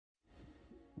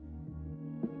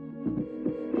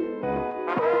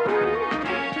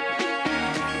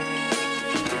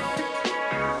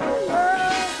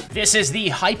This is the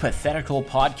Hypothetical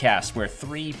Podcast, where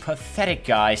three pathetic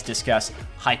guys discuss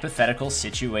hypothetical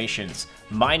situations.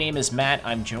 My name is Matt.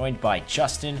 I'm joined by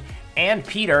Justin and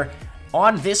Peter.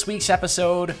 On this week's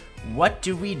episode, what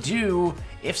do we do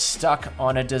if stuck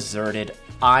on a deserted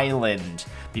island?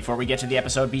 Before we get to the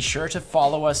episode, be sure to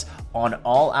follow us on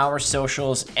all our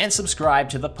socials and subscribe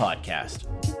to the podcast.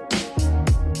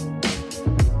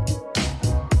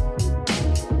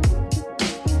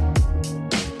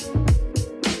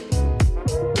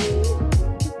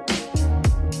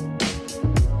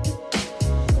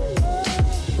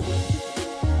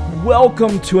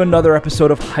 Welcome to another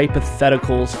episode of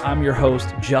Hypotheticals. I'm your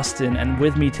host, Justin, and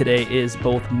with me today is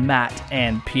both Matt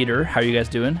and Peter. How are you guys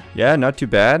doing? Yeah, not too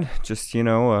bad. Just,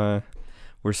 we're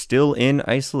still in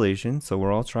isolation, so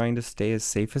we're all trying to stay as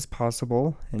safe as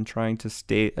possible and trying to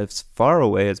stay as far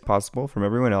away as possible from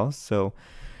everyone else. So,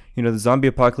 the zombie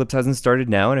apocalypse hasn't started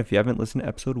now, and if you haven't listened to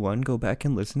episode 1, go back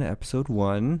and listen to episode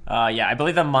 1. I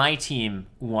believe that my team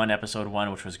won episode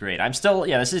 1, which was great.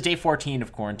 This is day 14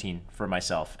 of quarantine for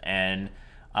myself, and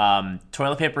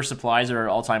toilet paper supplies are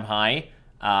all-time high.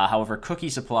 However, cookie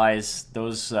supplies,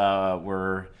 those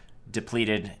were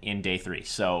depleted in day 3,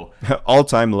 so...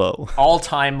 All-time low.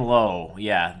 All-time low,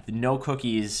 yeah. No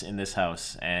cookies in this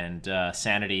house, and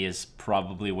sanity is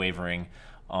probably wavering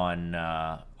on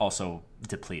also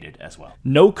depleted as well.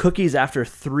 No cookies after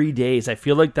 3 days. I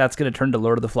feel like that's going to turn to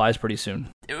Lord of the Flies pretty soon.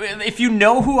 If you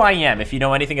know who I am, if you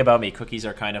know anything about me, cookies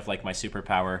are kind of like my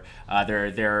superpower.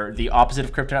 They're the opposite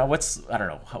of kryptonite. I don't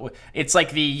know. It's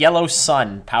like the yellow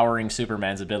sun powering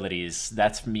Superman's abilities.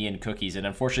 That's me and cookies. And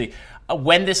unfortunately,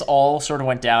 when this all sort of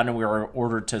went down and we were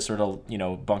ordered to sort of,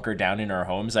 bunker down in our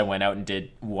homes, I went out and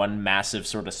did one massive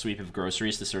sort of sweep of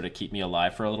groceries to sort of keep me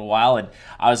alive for a little while. And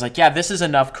I was like, yeah, this is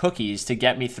enough cookies to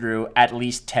get me through at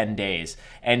least 10 days.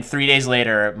 And 3 days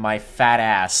later, my fat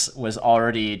ass was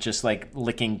already just like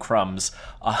licking crumbs,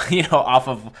 out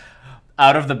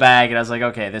of the bag. And I was like,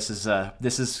 okay, this is a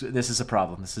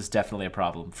problem. This is definitely a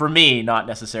problem for me, not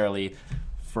necessarily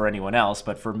for anyone else,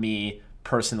 but for me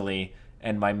personally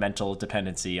and my mental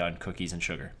dependency on cookies and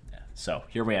sugar. So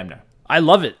here we am now. I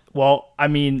love it. Well,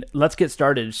 let's get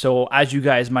started. So as you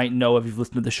guys might know, if you've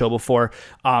listened to the show before,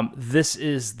 this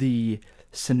is the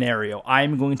scenario.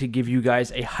 I'm going to give you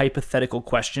guys a hypothetical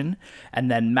question,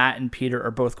 and then Matt and Peter are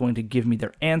both going to give me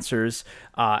their answers,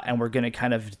 and we're going to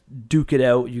kind of duke it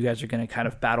out. You guys are going to kind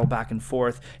of battle back and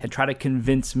forth and try to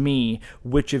convince me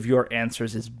which of your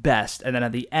answers is best, and then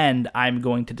at the end, I'm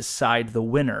going to decide the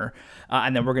winner,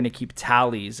 and then we're going to keep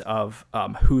tallies of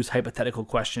whose hypothetical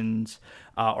questions,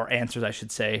 or answers, I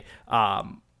should say,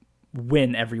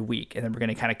 win every week, and then we're going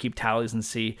to kind of keep tallies and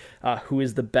see who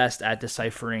is the best at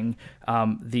deciphering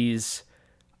these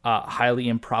highly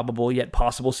improbable yet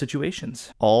possible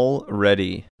situations. All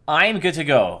ready. I'm good to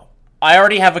go. I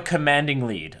already have a commanding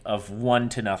lead of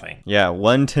 1-0. Yeah,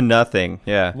 1-0.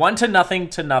 Yeah,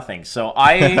 1-0. So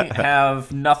I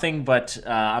have nothing, but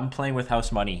I'm playing with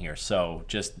house money here. So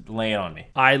just lay it on me.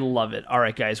 I love it. All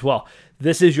right, guys. Well,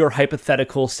 this is your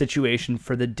hypothetical situation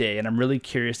for the day, and I'm really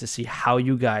curious to see how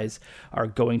you guys are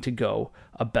going to go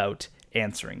about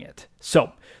answering it.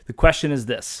 So the question is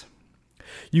this.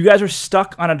 You guys are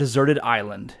stuck on a deserted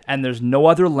island, and there's no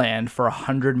other land for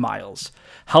 100 miles.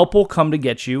 Help will come to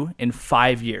get you in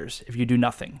 5 years if you do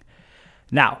nothing.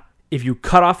 Now, if you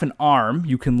cut off an arm,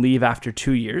 you can leave after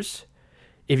 2 years.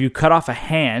 If you cut off a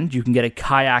hand, you can get a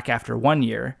kayak after 1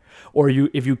 year. Or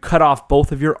if you cut off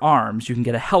both of your arms, you can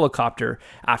get a helicopter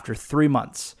after 3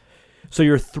 months. So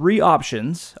your 3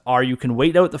 options are: you can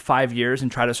wait out the 5 years and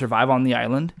try to survive on the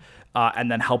island, and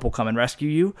then help will come and rescue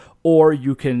you, or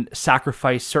you can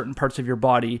sacrifice certain parts of your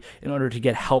body in order to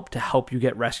get help to help you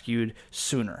get rescued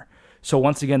sooner. So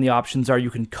once again, the options are: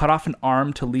 you can cut off an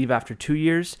arm to leave after 2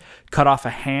 years, cut off a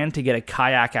hand to get a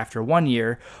kayak after 1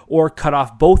 year, or cut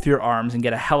off both your arms and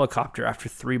get a helicopter after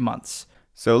 3 months.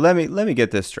 So let me get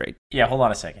this straight. Yeah, hold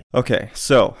on a second. Okay,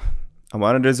 so I'm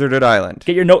on a deserted island.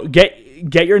 Get your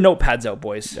notepads out,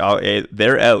 boys. Oh,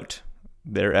 they're out.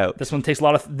 They're out. This one takes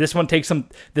some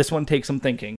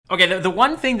thinking. Okay, the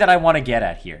one thing that I want to get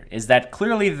at here is that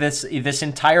clearly this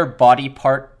entire body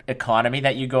part economy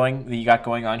that you got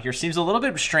going on here seems a little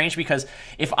bit strange, because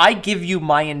if I give you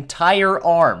my entire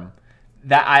arm,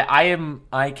 that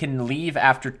I can leave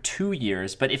after 2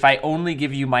 years, but if I only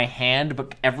give you my hand,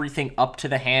 but everything up to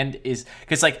the hand is,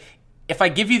 because like, if I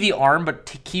give you the arm but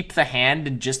to keep the hand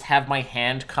and just have my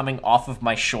hand coming off of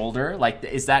my shoulder, like,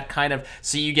 is that kind of,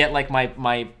 so you get like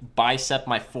my bicep,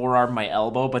 my forearm, my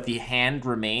elbow, but the hand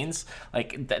remains?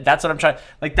 Like, that's what I'm trying,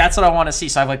 like, that's what I want to see.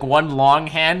 So I have like one long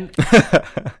hand.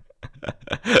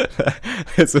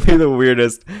 This would be the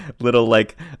weirdest little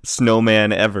like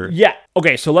snowman ever. Yeah.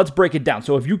 Okay, so let's break it down.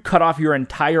 So if you cut off your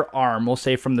entire arm, we'll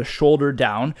say from the shoulder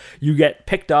down, you get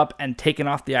picked up and taken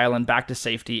off the island back to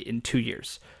safety in 2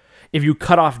 years. If you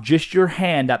cut off just your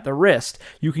hand at the wrist,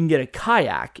 you can get a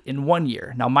kayak in 1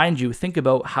 year. Now, mind you, think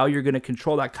about how you're going to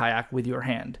control that kayak with your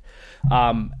hand,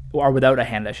 or without a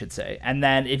hand, I should say. And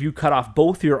then if you cut off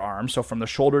both your arms, so from the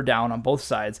shoulder down on both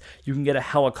sides, you can get a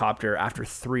helicopter after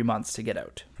 3 months to get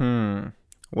out.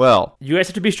 Well, You guys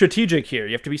have to be strategic here.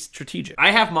 You have to be strategic.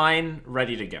 I have mine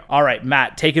ready to go. All right,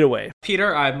 Matt, take it away.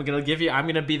 Peter, I'm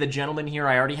gonna be the gentleman here.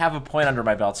 I already have a point under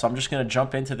my belt, so I'm just gonna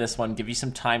jump into this one, give you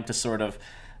some time to sort of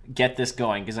get this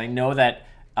going, because I know that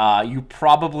you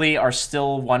probably are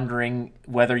still wondering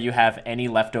whether you have any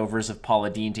leftovers of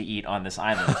Paula Deen to eat on this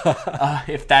island.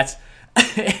 If that's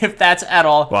at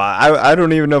all. well, I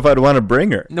don't even know if I'd want to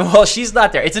bring her. No, well, she's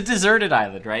not there. It's a deserted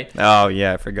island, right? Oh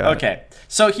yeah, I forgot. Okay,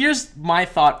 so here's my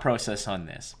thought process on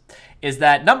this: is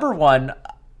that number one,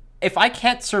 if I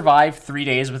can't survive 3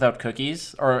 days without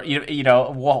cookies, or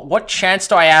what chance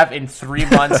do I have in 3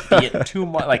 months? Be it 2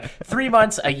 months, like 3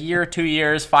 months, a year, 2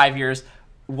 years, 5 years,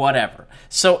 whatever.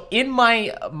 So in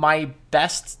my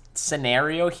best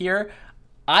scenario here,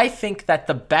 I think that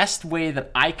the best way that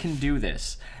I can do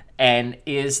this, and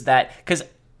is that because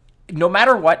no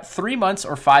matter what, 3 months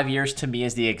or 5 years to me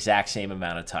is the exact same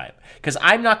amount of time, because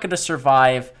I'm not going to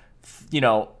survive,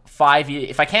 5 years.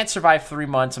 If I can't survive 3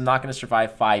 months, I'm not going to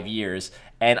survive 5 years.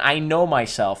 And I know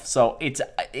myself, so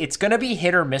it's going to be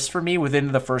hit or miss for me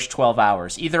within the first 12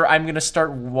 hours. Either I'm going to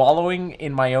start wallowing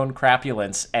in my own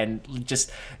crapulence and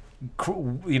just,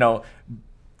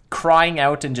 crying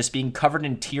out and just being covered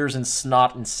in tears and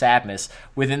snot and sadness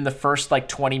within the first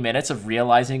 20 minutes of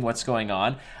realizing what's going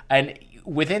on. And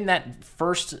within that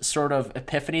first sort of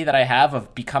epiphany that I have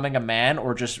of becoming a man,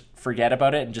 or just forget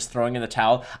about it and just throwing in the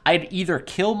towel, I'd either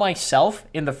kill myself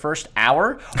in the first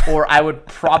hour, or I would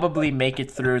probably make it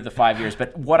through the 5 years.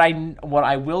 But what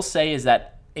I will say is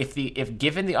that if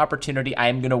given the opportunity, I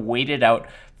am going to wait it out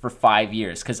for 5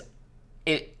 years,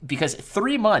 because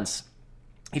 3 months,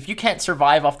 if you can't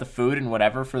survive off the food and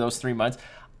whatever for those 3 months,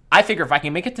 I figure if I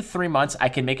can make it to 3 months, I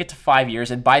can make it to 5 years.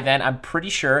 And by then, I'm pretty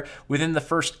sure within the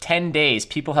first 10 days,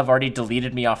 people have already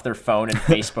deleted me off their phone and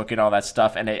Facebook and all that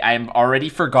stuff. And I'm already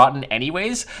forgotten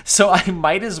anyways. So I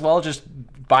might as well just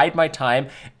bide my time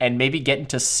and maybe get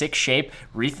into sick shape,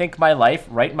 rethink my life,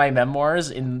 write my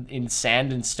memoirs in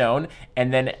sand and stone.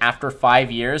 And then after 5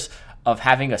 years of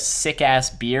having a sick ass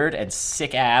beard and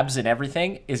sick abs and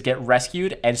everything, is get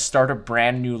rescued and start a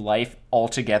brand new life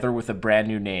altogether with a brand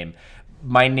new name.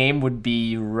 My name would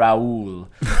be Raul.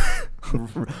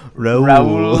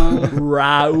 Raul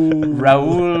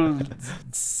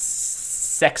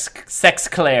Sex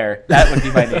Claire. That would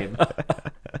be my name.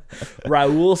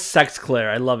 Raul Sex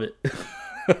Claire. I love it.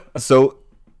 So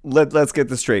let's get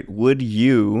this straight. Would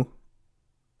you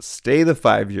stay the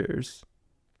 5 years,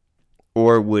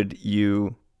 or would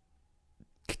you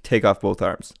take off both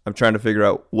arms? I'm trying to figure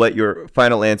out what your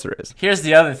final answer is. Here's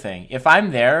the other thing. If I'm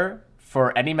there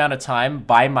for any amount of time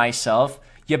by myself,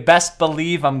 you best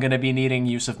believe I'm going to be needing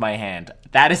use of my hand.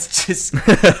 That is just,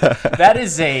 that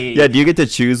is a... Yeah, do you get to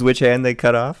choose which hand they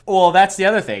cut off? Well, that's the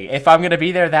other thing. If I'm going to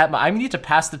be there I need to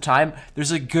pass the time,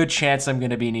 there's a good chance I'm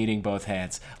going to be needing both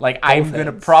hands. I'm going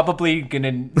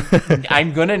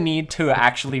to need to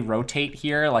actually rotate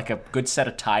here, like a good set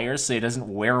of tires, so it doesn't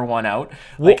wear one out.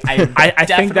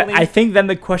 I think then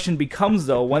the question becomes,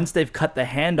 though, once they've cut the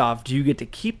hand off, do you get to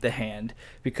keep the hand?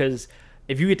 Because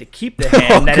if you get to keep the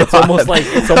hand, then it's almost like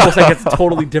it's a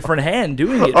totally different hand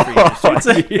doing it for you. So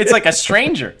it's like a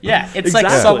stranger. Yeah, it's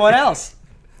Exactly. like someone else.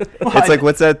 It's like,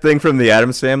 what's that thing from the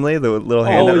Addams Family? The little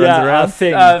hand that runs around?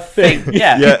 Thing.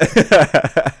 Yeah. Yeah.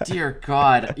 Dear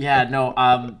God. Yeah, no,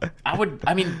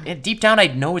 deep down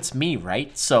I'd know it's me,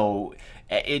 right? So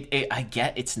I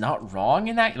get it's not wrong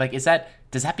in that. Does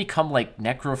that become like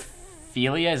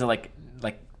necrophilia? Is it like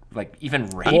even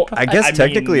rape? Well, I guess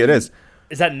technically it is.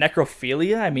 Is that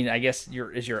necrophilia? I mean, I guess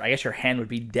your hand would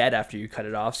be dead after you cut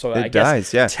it off. So I guess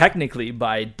technically,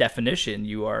 by definition,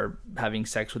 you are having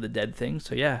sex with a dead thing.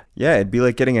 So yeah. Yeah, it'd be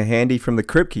like getting a handy from the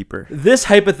Crypt Keeper. This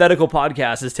hypothetical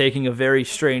podcast is taking a very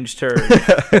strange turn.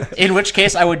 In which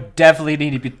case, I would definitely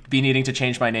need to be needing to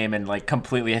change my name and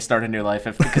completely start a new life.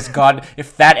 Because God,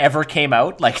 if that ever came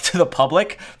out to the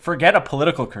public, forget a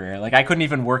political career. I couldn't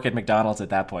even work at McDonald's at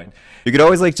that point. You could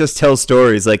always just tell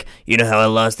stories you know how I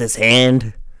lost this hand?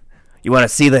 You want to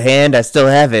see the hand? I still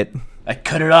have it. I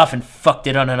cut it off and fucked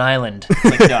it on an island.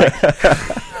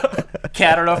 Okay,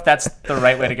 I don't know if that's the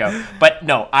right way to go. But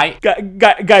no,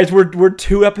 Guys, we're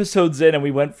 2 episodes in and we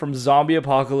went from zombie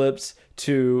apocalypse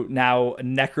to now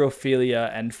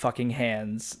necrophilia and fucking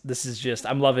hands. This is just,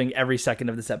 I'm loving every second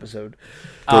of this episode.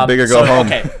 Go big or go home.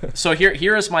 Okay, so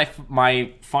here is my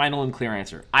final and clear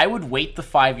answer. I would wait the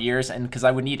 5 years, and because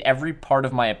I would need every part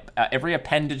of my every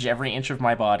appendage, every inch of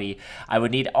my body, I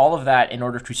would need all of that in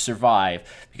order to survive.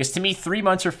 Because to me, 3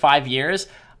 months or 5 years,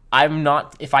 I'm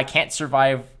not. If I can't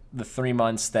survive the 3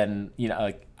 months, then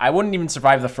I wouldn't even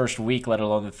survive the first week, let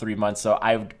alone the 3 months. So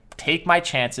I would take my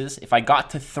chances. If I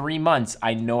got to 3 months,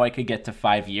 I know I could get to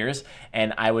 5 years,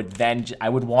 and I would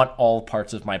want all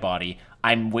parts of my body.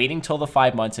 I'm waiting till the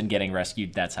 5 months and getting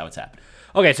rescued. That's how it's happening.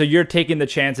 Okay, so you're taking the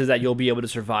chances that you'll be able to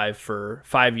survive for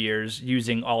 5 years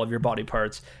using all of your body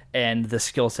parts and the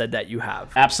skill set that you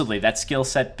have. Absolutely. That skill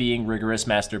set being rigorous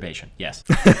masturbation. Yes.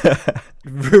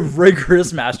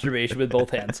 Rigorous masturbation with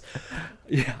both hands.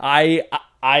 Yeah, I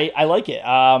like it.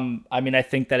 I mean, I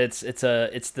think that it's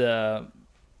the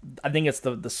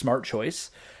smart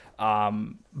choice.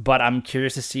 But I'm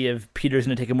curious to see if Peter's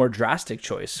going to take a more drastic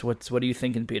choice. What are you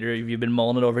thinking, Peter? Have you been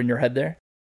mulling it over in your head there?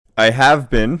 I have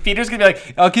been. Peter's going to be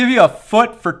like, I'll give you a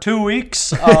foot for 2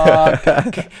 weeks.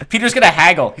 Peter's going to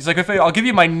haggle. He's like, I'll give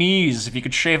you my knees if you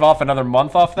could shave off another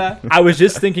month off that. I was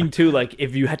just thinking, too, like,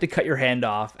 if you had to cut your hand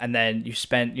off and then you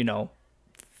spent,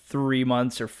 3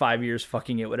 months or 5 years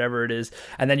fucking it, whatever it is,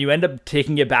 and then you end up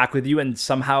taking it back with you and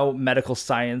somehow medical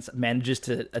science manages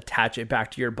to attach it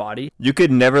back to your body. You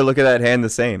could never look at that hand the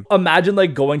same. Imagine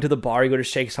like going to the bar, you go to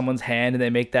shake someone's hand and they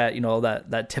make that,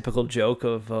 that typical joke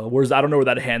of, I don't know where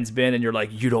that hand's been, and you're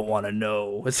like, you don't want to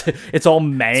know. It's all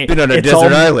It's been on a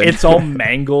desert island. It's all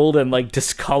mangled and like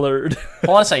discolored.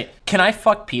 Hold on a second. Can I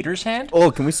fuck Peter's hand?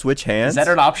 Oh, can we switch hands? Is that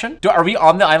an option? Are we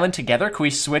on the island together? Can we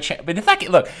switch? But if that,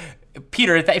 look,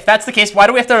 Peter, if that's the case, why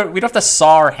do we don't have to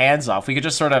saw our hands off? We could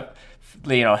just sort of,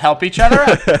 help each other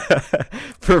out.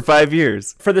 For 5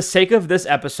 years. For the sake of this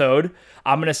episode,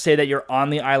 I'm going to say that you're on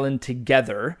the island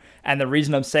together. And the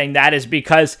reason I'm saying that is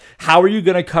because how are you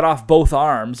going to cut off both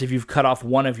arms if you've cut off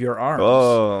one of your arms?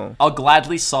 Oh. I'll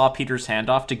gladly saw Peter's hand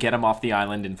off to get him off the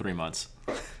island in 3 months.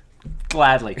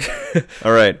 Gladly.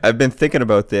 All right. I've been thinking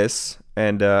about this,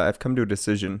 and I've come to a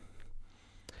decision.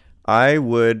 I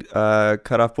would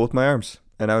cut off both my arms,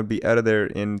 and I would be out of there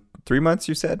in 3 months,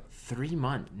 you said? 3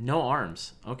 months. No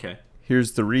arms. Okay.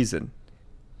 Here's the reason.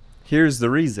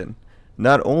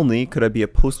 Not only could I be a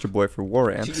poster boy for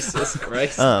War Amps, Jesus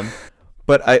Christ.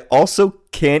 but I also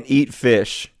can't eat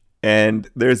fish. And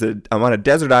I'm on a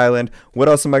desert island. What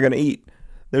else am I going to eat?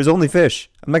 There's only fish.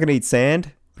 I'm not going to eat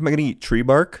sand. Am I going to eat tree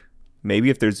bark? Maybe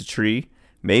if there's a tree.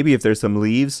 Maybe if there's some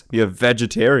leaves. Be a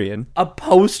vegetarian. A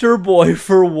poster boy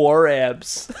for War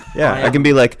Amps. Yeah, I can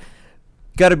be like,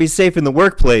 gotta be safe in the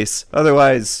workplace.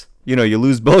 Otherwise, you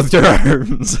lose both your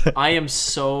arms. I am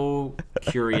so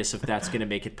curious if that's going to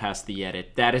make it past the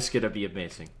edit. That is going to be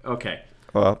amazing. Okay.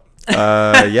 Well,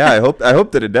 yeah, I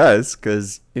hope that it does,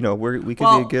 because, we could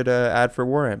be a good ad for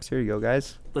War Amps. Here you go,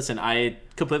 guys. Listen, I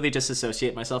completely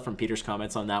disassociate myself from Peter's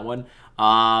comments on that one.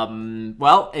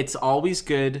 Well, it's always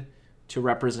good to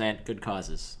represent good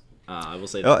causes. I will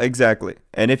say that. Oh, exactly.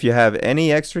 And if you have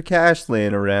any extra cash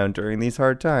laying around during these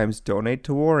hard times, donate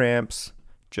to War Amps.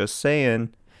 Just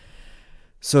saying.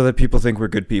 So that people think we're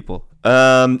good people.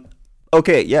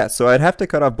 Okay, yeah, so I'd have to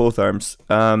cut off both arms.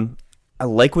 I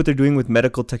like what they're doing with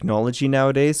medical technology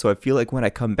nowadays, so I feel like when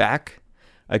I come back,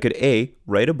 I could A,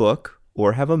 write a book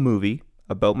or have a movie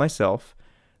about myself.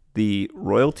 The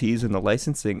royalties and the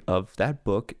licensing of that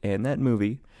book and that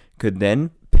movie could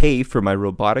then pay for my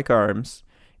robotic arms,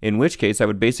 in which case I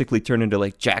would basically turn into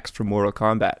like Jax from Mortal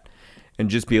Kombat and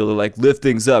just be able to like lift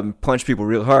things up and punch people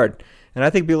real hard. And I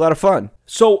think it'd be a lot of fun.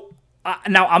 So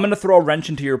now I'm going to throw a wrench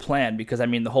into your plan, because I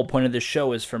mean the whole point of this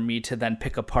show is for me to then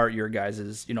pick apart your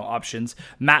guys' options.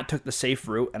 Matt took the safe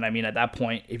route, and I mean at that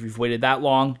point, if you've waited that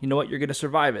long, you know what, you're going to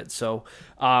survive it. So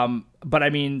but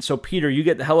I mean, so Peter, you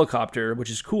get the helicopter,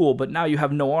 which is cool, but now you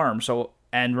have no arm. So,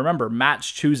 and remember, Matt's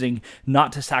choosing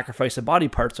not to sacrifice a body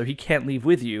part, so he can't leave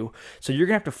with you. So you're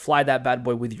going to have to fly that bad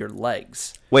boy with your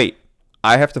legs. Wait,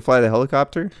 I have to fly the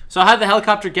helicopter? So how did the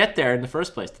helicopter get there in the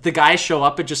first place? Did the guy show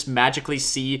up and just magically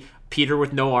see Peter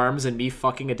with no arms and me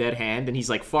fucking a dead hand, and he's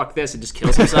like, fuck this, and just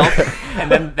kills himself?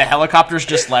 And then the helicopter's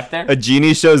just left there? A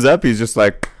genie shows up, he's just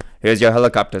like, here's your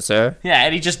helicopter, sir. Yeah,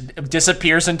 and he just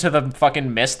disappears into the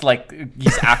fucking mist like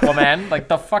he's Aquaman. Like,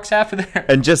 the fuck's happened there?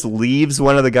 And just leaves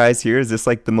one of the guys here? Is this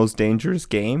like the most dangerous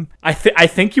game? I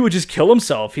think he would just kill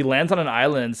himself. He lands on an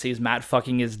island and sees Matt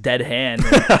fucking his dead hand.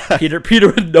 Peter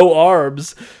with no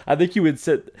arms. I think he would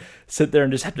sit sit there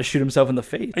and just have to shoot himself in the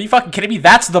face. Are you fucking kidding me?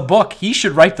 That's the book. He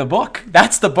should write the book.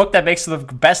 That's the book that makes the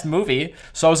best movie.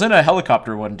 So I was in a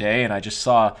helicopter one day and I just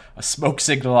saw a smoke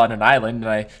signal on an island,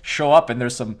 and I show up and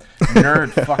there's some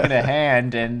nerd fucking a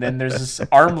hand, and then there's this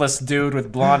armless dude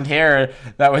with blonde hair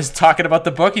that was talking about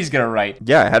the book he's gonna write.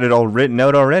 Yeah, I had it all written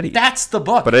out already. That's the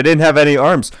book. But I didn't have any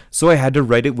arms, so I had to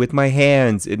write it with my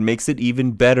hands. It makes it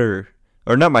even better.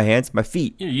 Or not my hands, my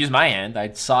feet. You use my hand.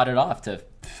 I sawed it off to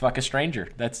fuck a stranger.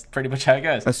 That's pretty much how it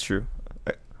goes. That's true.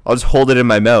 I'll just hold it in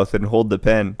my mouth and hold the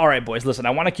pen. All right, boys, listen,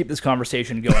 I want to keep this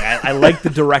conversation going. I like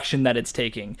the direction that it's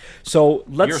taking. So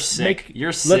let's You're sick. make...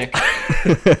 You're sick.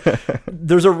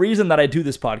 There's a reason that I do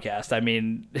this podcast. I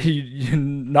mean,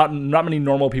 not many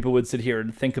normal people would sit here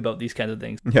and think about these kinds of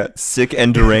things. Yeah, sick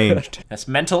and deranged. That's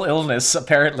mental illness,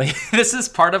 apparently. This is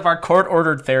part of our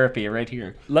court-ordered therapy right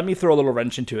here. Let me throw a little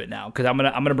wrench into it now, because I'm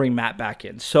gonna bring Matt back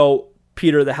in. So,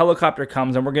 Peter, the helicopter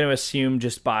comes, and we're going to assume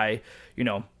just by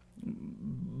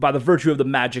the virtue of the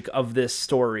magic of this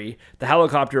story, the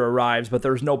helicopter arrives, but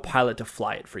there's no pilot to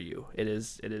fly it for you. It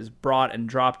is brought and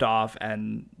dropped off,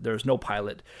 and there's no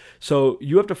pilot. So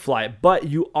you have to fly it, but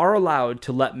you are allowed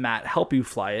to let Matt help you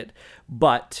fly it,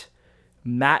 but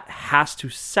Matt has to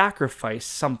sacrifice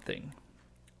something.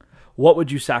 What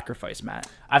would you sacrifice, Matt?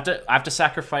 I have to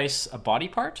sacrifice a body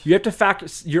part? You have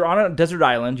to you're on a desert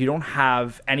island, you don't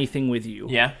have anything with you.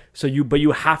 Yeah. But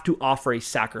you have to offer a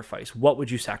sacrifice. What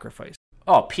would you sacrifice?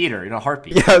 Oh, Peter, in a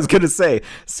heartbeat. Yeah, I was going to say,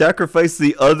 sacrifice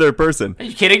the other person. Are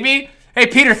you kidding me? Hey,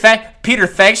 Peter,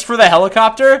 thanks for the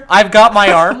helicopter. I've got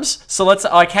my arms, so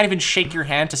I can't even shake your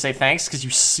hand to say thanks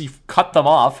because you've cut them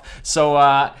off.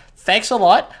 So, thanks a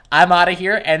lot. I'm out of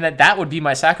here, and that would be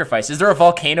my sacrifice. Is there a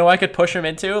volcano I could push him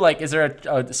into? Like, is there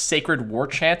a sacred war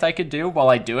chant I could do while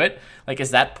I do it? Like, is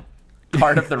that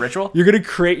part of the ritual? You're gonna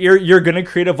create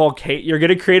a volcano. You're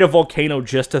gonna create a volcano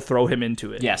just to throw him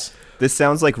into it. Yes. This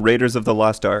sounds like Raiders of the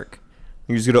Lost Ark.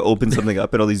 You're just going to open something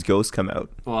up and all these ghosts come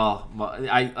out. Well,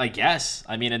 I guess.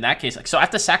 I mean, in that case, so I have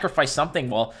to sacrifice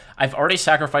something. Well, I've already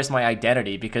sacrificed my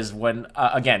identity because when,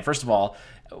 again, first of all,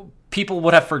 people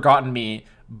would have forgotten me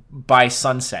by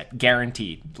sunset,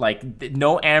 guaranteed. Like,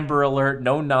 no Amber Alert,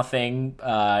 no nothing.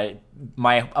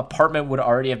 My apartment would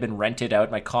already have been rented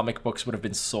out. My comic books would have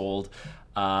been sold.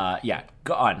 Yeah,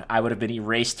 gone. I would have been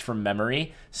erased from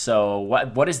memory. So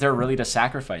what is there really to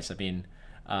sacrifice? I mean,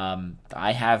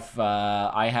 I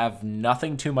have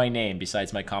nothing to my name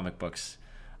besides my comic books.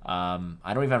 I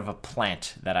don't even have a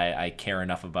plant that I care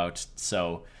enough about.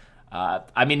 So,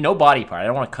 I mean, no body part. I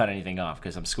don't want to cut anything off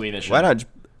because I'm squeamish. Why not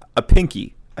a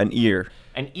pinky, an ear?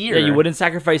 An ear? Yeah, you wouldn't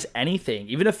sacrifice anything,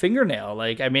 even a fingernail.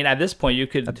 Like, I mean, at this point, you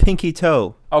could... A pinky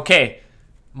toe. Okay,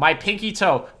 my pinky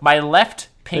toe. My left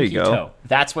pinky There you go. toe.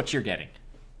 That's what you're getting.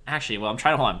 Actually, well, I'm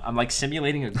trying to hold on. I'm like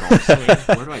simulating a golf swing.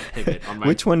 Where do I pivot on my?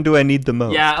 Which one do I need the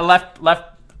most? Yeah, a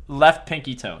left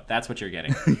pinky toe. That's what you're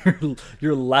getting.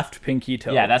 your left pinky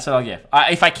toe. Yeah, that's what I'll give.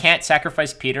 If I can't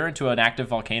sacrifice Peter into an active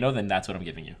volcano, then that's what I'm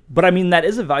giving you. But I mean, that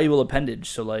is a valuable appendage.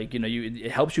 So, like,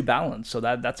 it helps you balance. So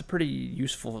that's a pretty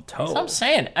useful toe. That's what I'm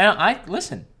saying. I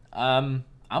listen. I'm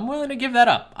willing to give that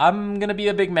up. I'm gonna be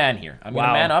a big man here. I'm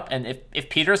gonna man up. And if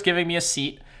Peter's giving me a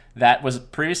seat that was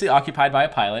previously occupied by a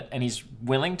pilot, and he's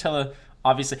willing to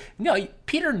obviously,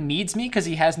 Peter needs me because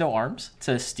he has no arms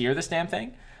to steer this damn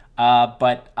thing.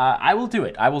 But I will do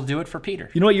it. I will do it for Peter.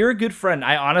 You know what? You're a good friend.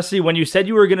 I honestly, when you said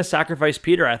you were going to sacrifice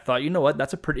Peter, I thought, you know what?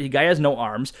 That's a pretty guy has no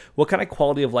arms. What kind of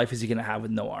quality of life is he going to have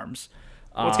with no arms?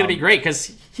 Well, it's going to be great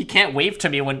because he can't wave to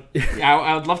me when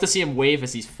I would love to see him wave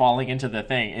as he's falling into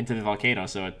the volcano.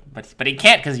 So, but he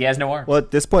can't because he has no arms. Well,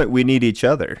 at this point, we need each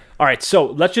other. All right, so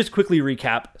let's just quickly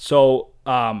recap. So,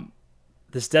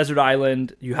 this desert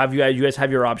island, you guys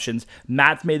have your options.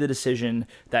 Matt's made the decision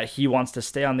that he wants to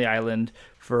stay on the island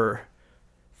for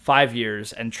 5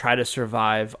 years and try to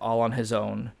survive all on his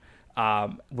own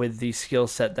with the skill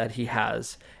set that he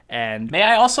has. And may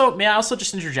I also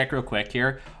just interject real quick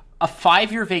here? A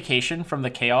 5-year vacation from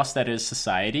the chaos that is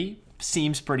society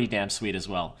seems pretty damn sweet as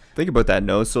well. Think about that.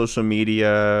 No social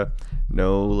media,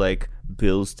 no like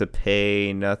bills to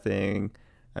pay, nothing.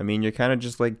 I mean, you're kind of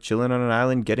just like chilling on an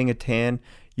island, getting a tan.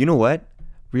 You know what?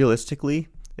 Realistically,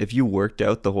 if you worked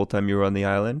out the whole time you were on the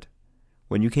island,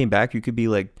 when you came back, you could be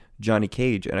like Johnny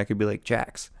Cage and I could be like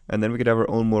Jax. And then we could have our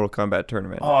own Mortal Kombat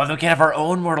tournament. Oh, we could have our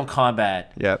own Mortal Kombat.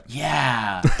 Yep.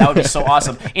 Yeah, that would be so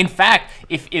awesome. In fact,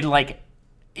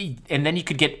 and then you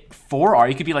could get 4 arms.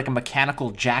 You could be like a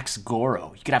mechanical Jax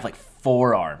Goro. You could have like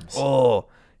 4 arms. Oh,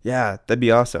 yeah, that'd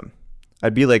be awesome.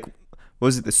 I'd be like, what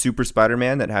was it, the Super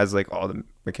Spider-Man that has like all the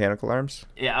mechanical arms?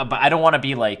 Yeah, but I don't want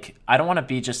to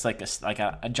be just like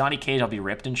a Johnny Cage. I'll be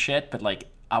ripped and shit, but like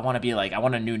I want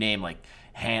a new name. Like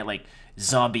hand, like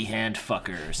zombie hand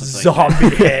fucker or something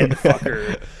Zombie hand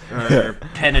fucker. or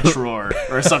penetror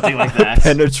or something like that.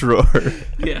 Penetror.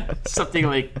 Yeah, something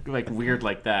like weird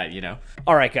like that, you know.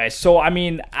 All right, guys. So, I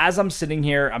mean, as I'm sitting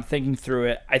here, I'm thinking through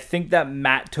it. I think that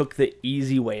Matt took the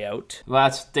easy way out. Well,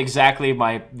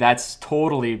 that's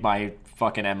totally my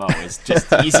fucking MO. Is just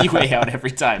the easy way out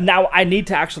every time. Now, I need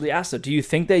to actually ask, though, do you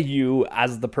think that you,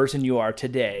 as the person you are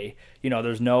today, you know,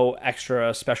 there's no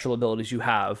extra special abilities you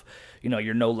have, you know,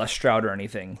 you're no Les Stroud or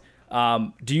anything.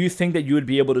 Do you think that you would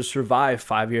be able to survive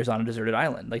 5 years on a deserted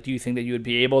island? Like, do you think that you would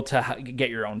be able to get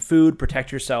your own food,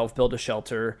 protect yourself, build a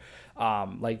shelter?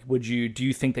 Do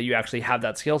you think that you actually have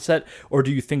that skill set, or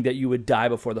do you think that you would die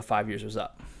before the 5 years was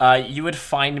up? You would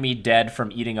find me dead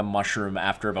from eating a mushroom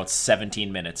after about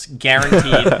 17 minutes,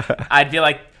 guaranteed.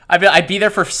 I'd be there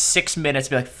for 6 minutes,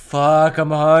 be like, "Fuck,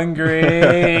 I'm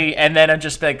hungry," and then I'd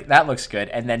just be like, "That looks good,"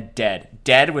 and then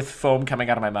dead with foam coming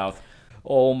out of my mouth.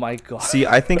 Oh my god! See,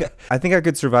 I think I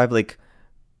could survive like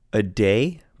a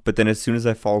day, but then as soon as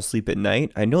I fall asleep at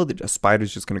night, I know that a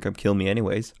spider's just gonna come kill me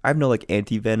anyways. I have no like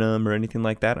anti-venom or anything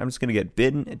like that. I'm just gonna get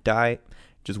bitten and die,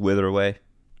 just wither away.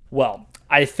 Well,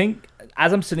 I think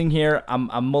as I'm sitting here, I'm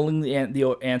mulling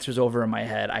the answers over in my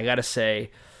head. I gotta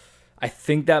say, I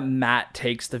think that Matt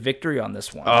takes the victory on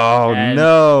this one. Oh And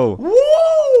no!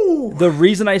 Woo! The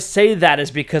reason I say that is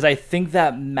because I think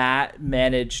that Matt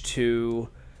managed to.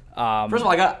 First of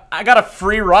all, I got a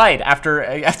free ride after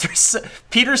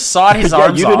Peter sawed his Yeah,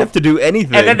 arms you off, didn't have to do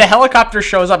anything. and then the helicopter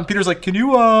shows up, and Peter's like, "Can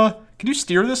you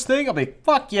steer this thing?" I'm like,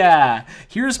 "Fuck yeah!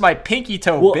 Here's my pinky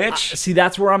toe, bitch." See,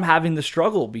 that's where I'm having the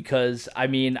struggle because I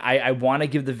mean, I want to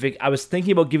give the I was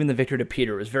thinking about giving the victory to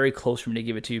Peter. It was very close for me to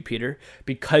give it to you, Peter,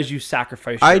 because you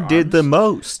sacrificed. I Your did arms. the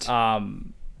most.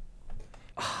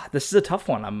 This is a tough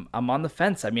one. I'm on the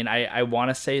fence. I mean, I want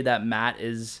to say that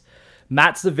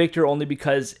Matt's the victor only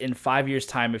because in 5 years'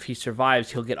 time, if he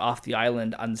survives, he'll get off the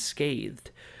island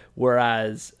unscathed.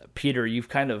 Whereas Peter, you've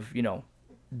kind of, you know,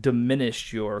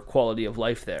 diminished your quality of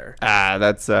life there.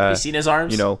 That's You seen his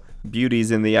arms? you know,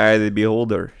 beauty's in the eye of the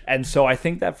beholder. And so I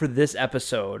think that for this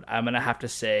episode, I'm going to have to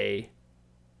say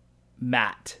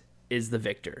Matt is the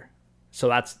victor. So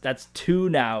that's 2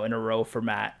 now in a row for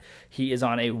Matt. He is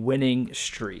on a winning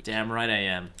streak. Damn right I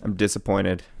am. I'm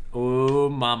disappointed. Ooh,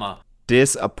 mama.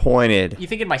 Disappointed. You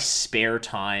think in my spare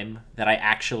time that I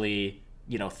actually,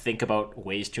 you know, think about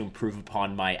ways to improve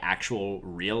upon my actual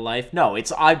real life? No,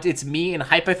 it's me in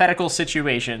hypothetical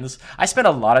situations. I spend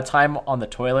a lot of time on the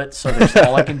toilet, so there's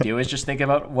all I can do is just think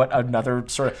about what another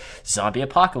sort of zombie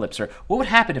apocalypse, or what would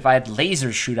happen if I had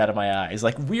lasers shoot out of my eyes,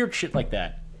 like weird shit like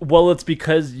that. Well, it's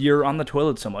because you're on the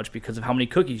toilet so much because of how many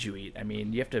cookies you eat. I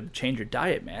mean, you have to change your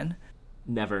diet, man.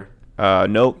 Never.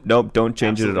 Nope, don't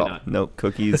change it at Absolutely all. not. Nope,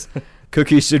 cookies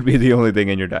should be the only thing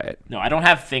in your diet. No, I don't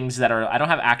have I don't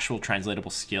have actual translatable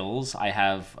skills. I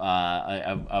have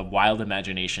a wild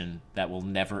imagination that will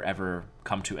never, ever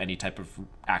come to any type of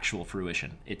actual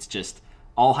fruition. It's just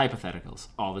all hypotheticals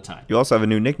all the time. You also have a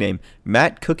new nickname,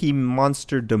 Matt Cookie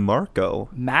Monster DeMarco.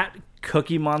 Matt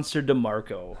Cookie Monster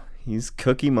DeMarco. He's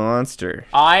Cookie Monster.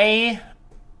 I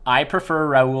prefer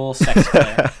Raoul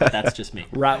Sexclair, but that's just me.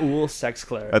 Raoul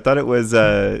Sexclair. I thought it was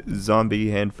Zombie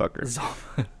Handfucker.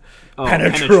 Oh,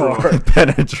 Penetror.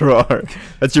 Penetror.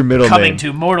 That's your middle Coming name.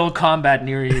 to Mortal Kombat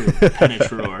near you,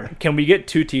 Penetror. Can we get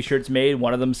 2 t-shirts made?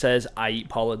 One of them says "I eat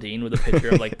Paula Deen" with a picture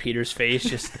of like Peter's face,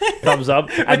 just thumbs up,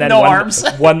 and then no arms.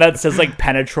 one that says like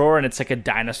Penetror and it's like a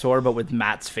dinosaur but with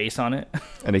Matt's face on it.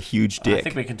 And a huge I dick.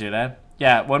 think we can do that.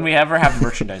 Yeah, when we ever have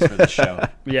merchandise for this show,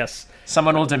 Yes.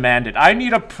 someone will demand it. I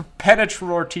need a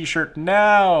Penetror t-shirt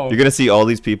now. You're going to see all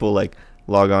these people like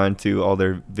log on to all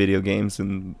their video games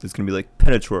and it's going to be like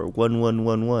Penetror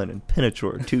 1111 and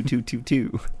Penetror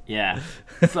 2222. Yeah.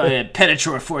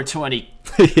 Penetror 420,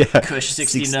 Yeah. Kush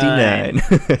 69.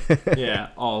 69. Yeah,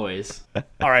 always.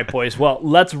 All right, boys. Well,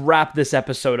 let's wrap this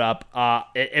episode up.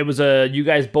 It was you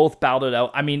guys both battled it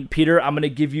out. I mean, Peter, I'm going to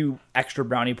give you extra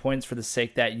brownie points for the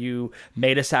sake that you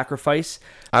made a sacrifice.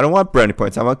 I don't want brownie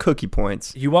points. I want cookie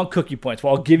points. You want cookie points.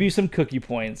 Well, I'll give you some cookie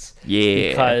points. Yeah.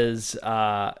 Because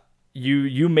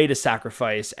you made a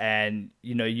sacrifice, and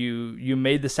you know you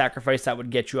made the sacrifice that would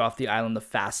get you off the island the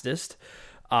fastest.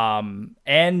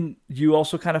 And you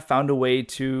also kind of found a way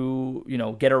to, you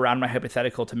know, get around my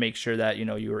hypothetical to make sure that, you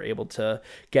know, you were able to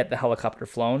get the helicopter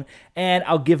flown. And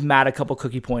I'll give Matt a couple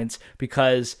cookie points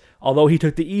because although he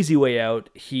took the easy way out,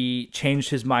 he changed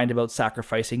his mind about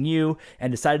sacrificing you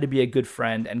and decided to be a good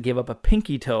friend and gave up a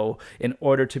pinky toe in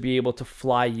order to be able to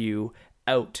fly you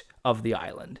out of the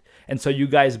island. And so you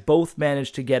guys both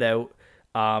managed to get out.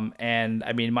 And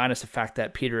I mean, minus the fact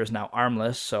that Peter is now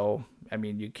armless, so I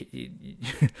mean, you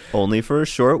Only for a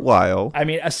short while. I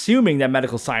mean, assuming that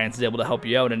medical science is able to help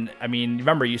you out, and I mean,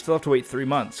 remember, you still have to wait 3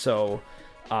 months, so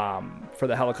for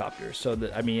the helicopter. So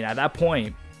that, I mean, at that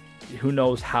point, who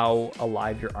knows how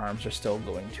alive your arms are still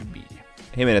going to be?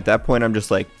 Hey man, at that point I'm just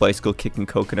like bicycle kicking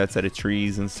coconuts out of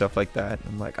trees and stuff like that.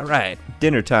 I'm like, all right,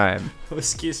 dinner time.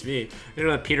 Excuse me. You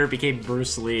know that Peter became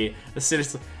Bruce Lee.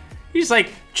 He's like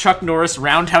Chuck Norris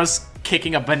roundhouse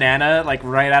kicking a banana like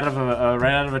right out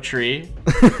of a tree.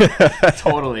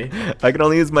 Totally. I can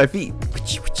only use my feet.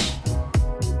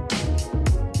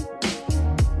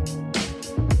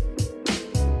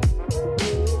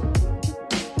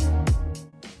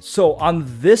 So on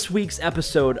this week's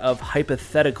episode of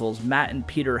Hypotheticals, Matt and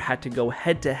Peter had to go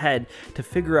head to head to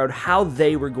figure out how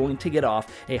they were going to get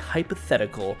off a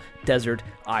hypothetical desert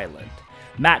island.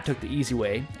 Matt took the easy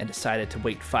way and decided to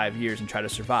wait 5 years and try to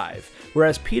survive,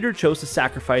 whereas Peter chose to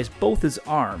sacrifice both his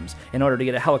arms in order to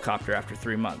get a helicopter after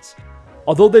 3 months.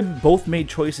 Although they both made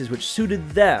choices which suited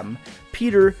them,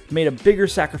 Peter made a bigger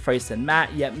sacrifice than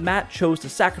Matt, yet Matt chose to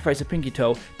sacrifice a pinky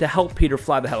toe to help Peter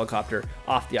fly the helicopter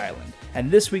off the island. And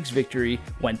this week's victory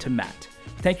went to Matt.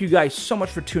 Thank you guys so much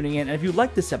for tuning in, and if you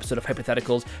like this episode of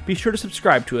Hypotheticals, be sure to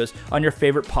subscribe to us on your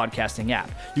favorite podcasting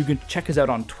app. You can check us out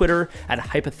on Twitter at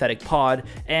HypotheticPod,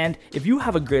 and if you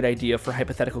have a great idea for a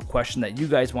hypothetical question that you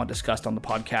guys want discussed on the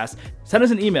podcast, send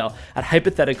us an email at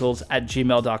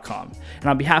hypotheticals@gmail.com. And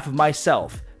on behalf of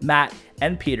myself, Matt,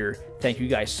 and Peter, thank you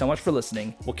guys so much for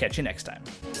listening. We'll catch you next time.